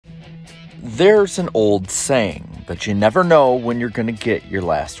There's an old saying that you never know when you're going to get your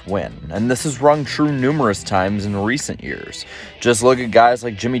last win, and this has rung true numerous times in recent years. Just look at guys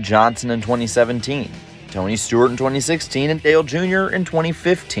like Jimmy Johnson in 2017, Tony Stewart in 2016, and Dale Jr. in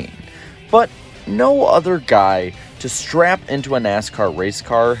 2015. But no other guy to strap into a NASCAR race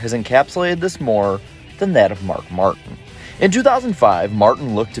car has encapsulated this more than that of Mark Martin. In 2005,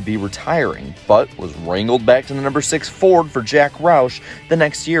 Martin looked to be retiring, but was wrangled back to the number 6 Ford for Jack Roush the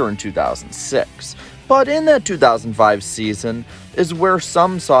next year in 2006. But in that 2005 season is where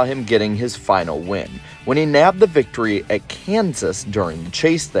some saw him getting his final win, when he nabbed the victory at Kansas during the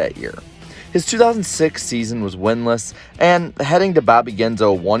chase that year. His 2006 season was winless, and heading to Bobby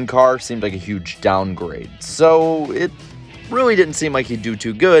Genzo 1 car seemed like a huge downgrade, so it really didn't seem like he'd do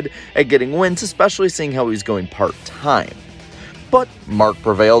too good at getting wins, especially seeing how he was going part-time. But Mark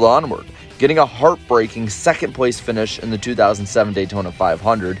prevailed onward, getting a heartbreaking second-place finish in the 2007 Daytona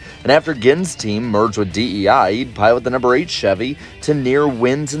 500, and after Ginn's team merged with DEI, he'd pilot the number 8 Chevy to near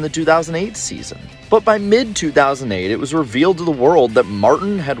wins in the 2008 season. But by mid-2008, it was revealed to the world that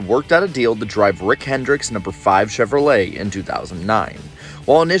Martin had worked out a deal to drive Rick Hendrick's number 5 Chevrolet in 2009.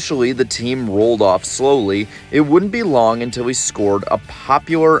 While initially the team rolled off slowly, it wouldn't be long until he scored a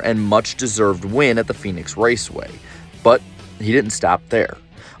popular and much-deserved win at the Phoenix Raceway. But he didn't stop there.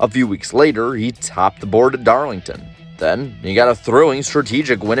 A few weeks later, he topped the board at Darlington. Then, he got a thrilling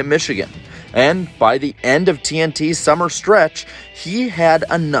strategic win at Michigan. And by the end of TNT's summer stretch, he had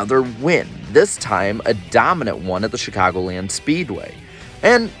another win, this time a dominant one at the Chicagoland Speedway.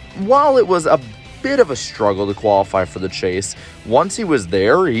 And while it was a bit of a struggle to qualify for the chase, once he was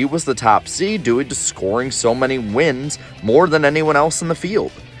there, he was the top seed due to scoring so many wins, more than anyone else in the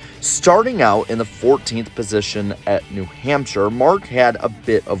field. Starting out in the 14th position at New Hampshire, Mark had a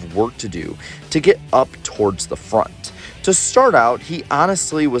bit of work to do to get up towards the front. To start out, he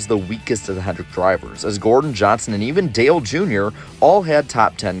honestly was the weakest of the Hendrick drivers, as Gordon Johnson and even Dale Jr. all had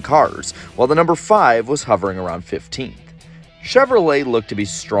top 10 cars, while the number 5 was hovering around 15th. Chevrolet looked to be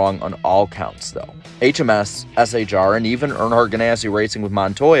strong on all counts though. HMS, SHR, and even Earnhardt Ganassi Racing with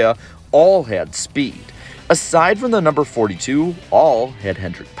Montoya all had speed. Aside from the number 42, all had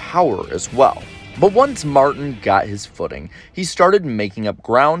Hendrick power as well. But once Martin got his footing, he started making up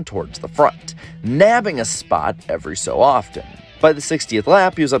ground towards the front, nabbing a spot every so often. By the 60th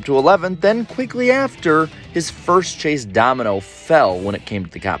lap, he was up to 11th, then quickly after, his first chase domino fell when it came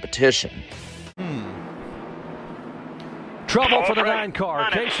to the competition. Trouble for the 9 car.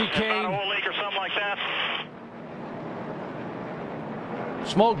 Casey Kane.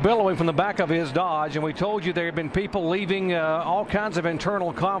 Smoke billowing from the back of his Dodge, and we told you there had been people leaving, all kinds of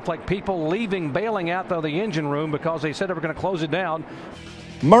internal conflict, people leaving, bailing out of the engine room because they said they were going to close it down.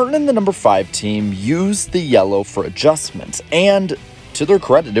 Martin and the number 5 team used the yellow for adjustments, and to their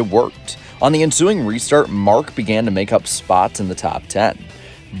credit, it worked. On the ensuing restart, Mark began to make up spots in the top 10.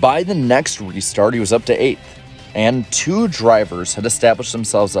 By the next restart, he was up to 8th, and 2 drivers had established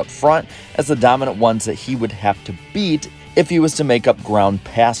themselves up front as the dominant ones that he would have to beat if he was to make up ground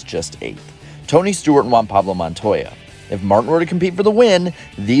past just 8th. Tony Stewart and Juan Pablo Montoya. If Martin were to compete for the win,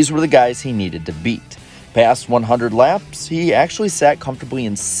 these were the guys he needed to beat. Past 100 laps, he actually sat comfortably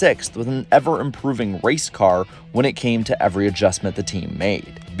in 6th with an ever-improving race car when it came to every adjustment the team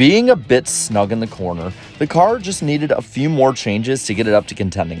made. Being a bit snug in the corner, the car just needed a few more changes to get it up to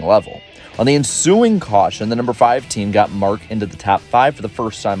contending level. On the ensuing caution, the number 5 team got Mark into the top 5 for the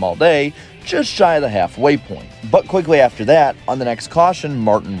first time all day, just shy of the halfway point. But quickly after that, on the next caution,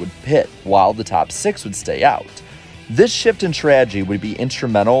 Martin would pit, while the top 6 would stay out. This shift in strategy would be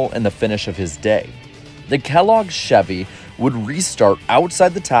instrumental in the finish of his day. The Kellogg Chevy would restart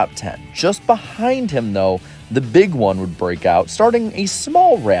outside the top 10. Just behind him, though, the big one would break out, starting a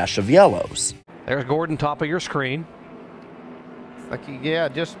small rash of yellows. There's Gordon, top of your screen. Like, yeah,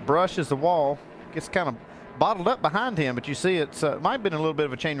 just brushes the wall. Gets kind of bottled up behind him, but you see it's might have been a little bit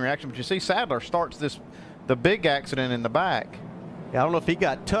of a chain reaction, but you see Sadler starts the big accident in the back. Yeah, I don't know if he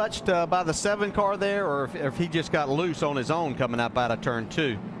got touched by the 7 car there, or if he just got loose on his own coming up out of turn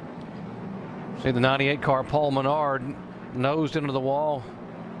 2. See the 98 car, Paul Menard, nosed into the wall.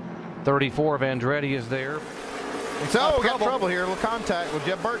 34 of Andretti is there. So we got trouble here. A little contact with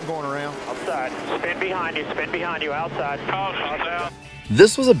Jeff Burton going around. Outside. Spin behind you, outside. Outside.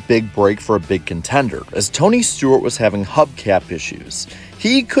 This was a big break for a big contender, as Tony Stewart was having hubcap issues.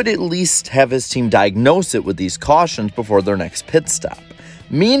 He could at least have his team diagnose it with these cautions before their next pit stop.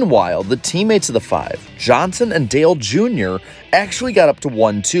 Meanwhile, the teammates of the 5, Johnson and Dale Jr., actually got up to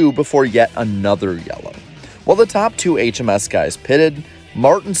 1-2 before yet another yellow. While the top 2 HMS guys pitted,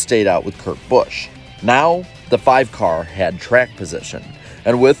 Martin stayed out with Kurt Busch. Now, the 5 car had track position.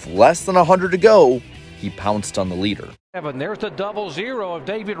 and with less than 100 to go, he pounced on the leader. There's the 0-0 of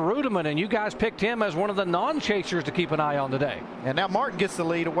David Rudiman, and you guys picked him as one of the non-chasers to keep an eye on today. And now Martin gets the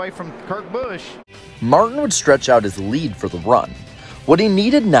lead away from Kurt Busch. Martin would stretch out his lead for the run. What he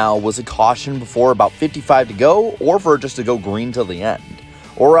needed now was a caution before about 55 to go, or for it just to go green till the end.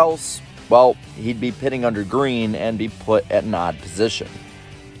 Or else, well, he'd be pitting under green and be put at an odd position.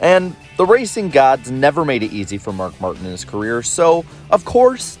 And the racing gods never made it easy for Mark Martin in his career, so of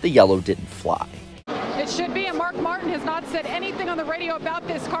course the yellow didn't fly. It should be, and Mark Martin has not said anything on the radio about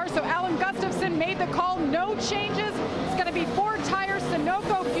this car, so Alan Gustafson made the call, no changes. It's going to be 4 tires,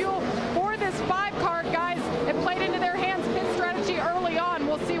 Sunoco fuel for this 5 car, guys. It played into their hands, pit strategy early on.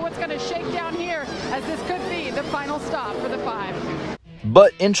 We'll see what's going to shake down here, as this could be the final stop for the 5.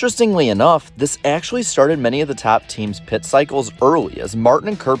 But interestingly enough, this actually started many of the top teams' pit cycles early, as Martin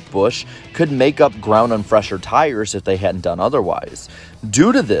and Kurt Busch could make up ground on fresher tires if they hadn't done otherwise.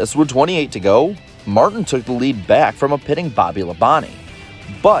 Due to this, with 28 to go, Martin took the lead back from a pitting Bobby Labonte.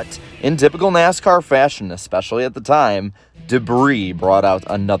 But in typical NASCAR fashion, especially at the time, debris brought out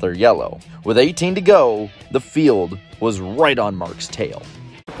another yellow. With 18 to go, the field was right on Mark's tail.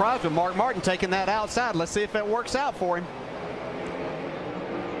 Surprised with Mark Martin taking that outside. Let's see if it works out for him.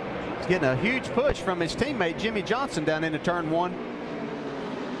 He's getting a huge push from his teammate Jimmy Johnson down into turn 1.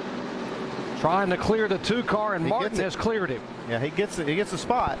 Trying to clear the 2 car, and Martin has cleared him. Yeah, he gets the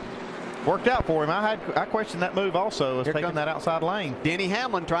spot. Worked out for him. I questioned that move also, as taking that outside lane. Denny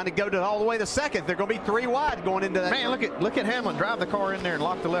Hamlin trying to go all the way to second. They're going to be 3 wide going into that. Man, look at Hamlin drive the car in there and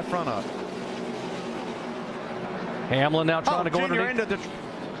lock the left front up. Hamlin now trying to go underneath.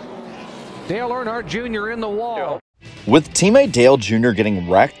 Dale Earnhardt Jr. in the wall. With teammate Dale Jr. getting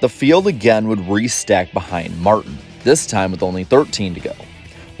wrecked, the field again would restack behind Martin, this time with only 13 to go.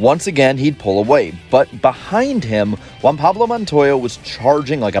 Once again, he'd pull away, but behind him, Juan Pablo Montoya was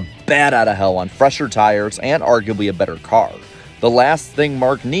charging like a bat out of hell on fresher tires and arguably a better car. The last thing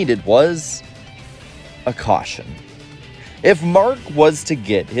Mark needed was a caution. If Mark was to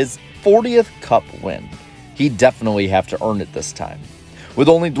get his 40th Cup win, he'd definitely have to earn it this time. With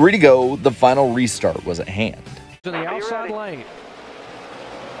only 3 to go, the final restart was at hand. To the outside lane.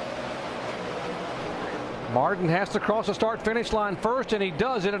 Martin has to cross the start-finish line first, and he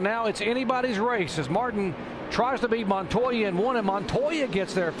does it, and now it's anybody's race as Martin tries to beat Montoya in 1, and Montoya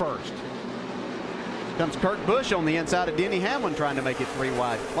gets there first. Comes Kurt Busch on the inside of Denny Hamlin trying to make it 3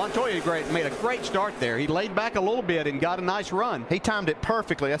 wide. Montoya made a great start there. He laid back a little bit and got a nice run. He timed it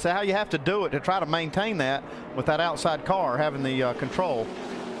perfectly. That's how you have to do it to try to maintain that with that outside car having the control.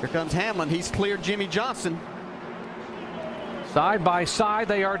 Here comes Hamlin. He's cleared Jimmy Johnson. Side by side,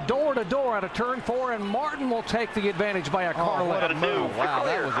 they are door to door out of turn 4, and Martin will take the advantage by a car length. Wow,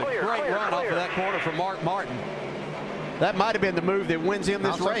 that was a great run off of that corner for Mark Martin. That might have been the move that wins him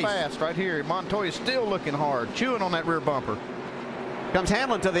this race. Not so fast right here. Montoya's still looking hard, chewing on that rear bumper. Comes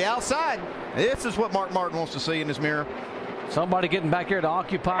Hamlin to the outside. This is what Mark Martin wants to see in his mirror. Somebody getting back here to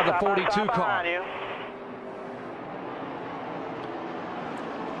occupy the 42 car.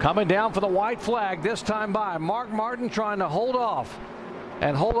 Coming down for the white flag this time by Mark Martin, trying to hold off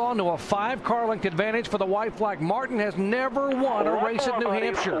and hold on to a 5-car length advantage for the white flag. Martin has never won a race at New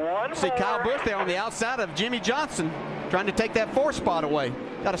Hampshire. See Kyle Busch there on the outside of Jimmy Johnson, trying to take that 4th spot away.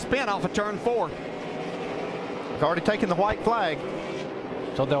 Got a spin off of turn 4. He's already taken the white flag.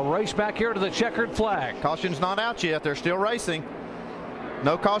 So they'll race back here to the checkered flag. Caution's not out yet. They're still racing.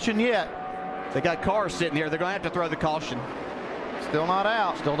 No caution yet. They got cars sitting here. They're going to have to throw the caution. Still not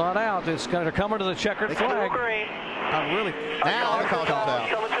out. Still not out. It's going to come into the checkered flag. Really? Now the caution's out.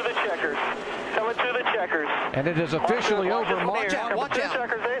 Coming to the checkers. Coming to the checkers. And it is officially over. Watch out, watch out.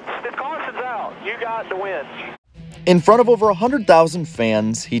 The caution's out. You got the win. In front of over 100,000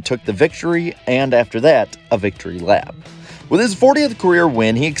 fans, he took the victory, and after that, a victory lap. With his 40th career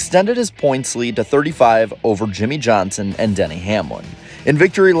win, he extended his points lead to 35 over Jimmy Johnson and Denny Hamlin. In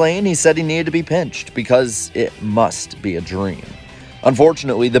victory lane, he said he needed to be pinched because it must be a dream.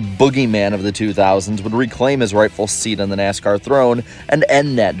 Unfortunately, the boogeyman of the 2000s would reclaim his rightful seat on the NASCAR throne and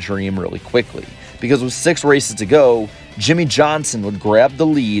end that dream really quickly, because with 6 races to go, Jimmy Johnson would grab the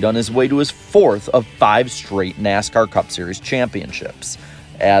lead on his way to his 4th of 5 straight NASCAR Cup Series championships.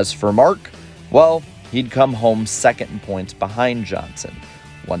 As for Mark, well, he'd come home 2nd in points behind Johnson,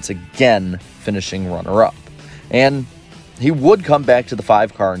 once again finishing runner-up. And he would come back to the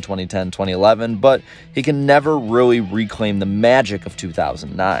 5-car in 2010-2011, but he can never really reclaim the magic of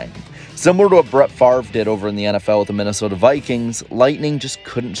 2009. Similar to what Brett Favre did over in the NFL with the Minnesota Vikings, lightning just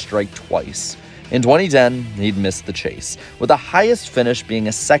couldn't strike twice. In 2010, he'd missed the chase, with the highest finish being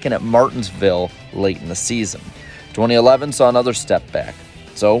a 2nd at Martinsville late in the season. 2011 saw another step back,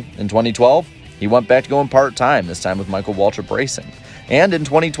 So in 2012, he went back to going part-time, this time with Michael Waltrip Racing. And in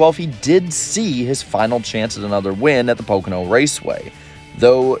 2012, he did see his final chance at another win at the Pocono Raceway,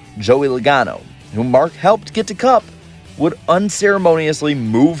 though Joey Logano, whom Mark helped get to Cup, would unceremoniously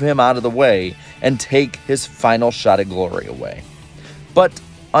move him out of the way and take his final shot at glory away. But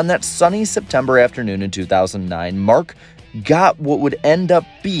on that sunny September afternoon in 2009, Mark got what would end up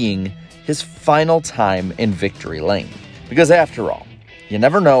being his final time in victory lane. Because after all, you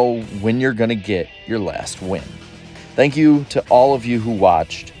never know when you're going to get your last win. Thank you to all of you who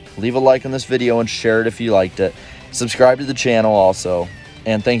watched. Leave a like on this video and share it if you liked it. Subscribe to the channel also.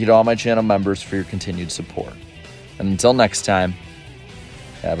 And thank you to all my channel members for your continued support. And until next time,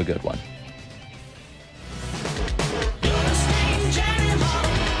 have a good one.